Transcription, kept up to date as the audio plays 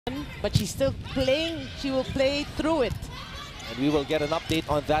but she's still playing. She will play through it. And we will get an update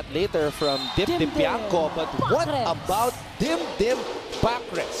on that later from Dimdim Pacres. But what about Dimdim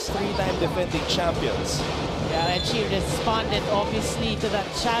Pacres, three-time defending champions? Yeah, and she responded obviously to that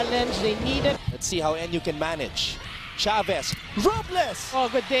challenge. They needed. Let's see how NU can manage. Chavez, Robles! Oh,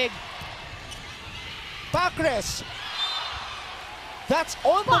 good dig. Pacres! That's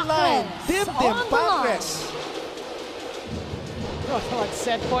on the line. Dimdim Pacres. Oh,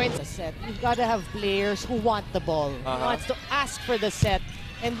 set points. Set. You've got to have players who want the ball, who wants to ask for the set,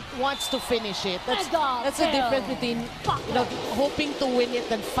 and wants to finish it. That's the difference between hoping to win it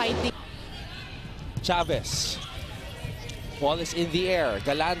and fighting. Chavez. Ball is in the air.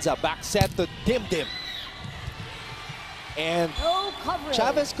 Galanza back set to Dimdim. And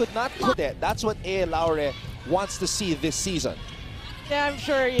Chavez could not put it. That's what A. Laure wants to see this season. Yeah, I'm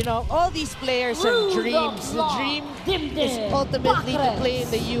sure, all these players have dreams. The dream is ultimately to play in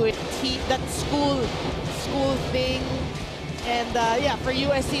the UST, that school thing. And yeah, for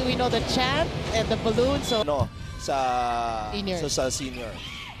UST, we know the chant and the balloon. So no, sa senior.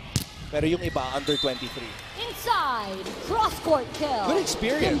 Pero yung iba, under 23. Inside, cross-court kill. Good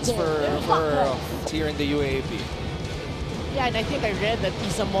experience for here in the UAAP. Yeah, and I think I read that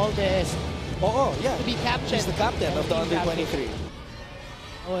Isa Moldes yeah. to be captain. She's the captain of the under 23.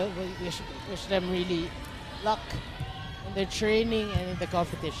 Well, we wish them really luck in their training and in the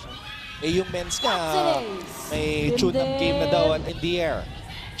competition. Yung men's nga, may tune-up game na daw in the air.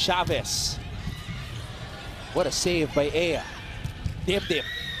 Chavez. What a save by Ea. Dimdim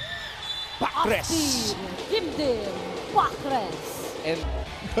Pacres. Dimdim Pacres. And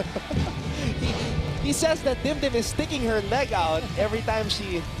he says that Dimdim is sticking her leg out every time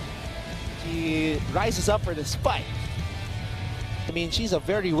she rises up for the spike. I mean, she's a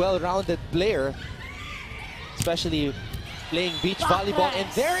very well-rounded player, especially playing beach volleyball. And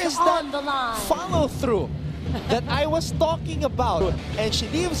there is that follow-through that I was talking about. And she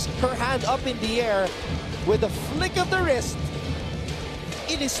leaves her hand up in the air with a flick of the wrist.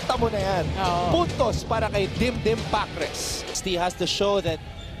 Ilista mo na yan. Puntos para kay Dimdim Pacres. UST has to show that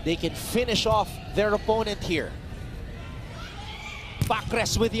they can finish off their opponent here.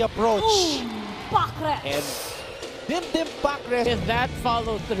 Pacres with the approach. Pacres. And Dimdim Pacres with that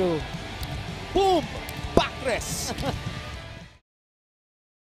follow through. Boom! Pacres!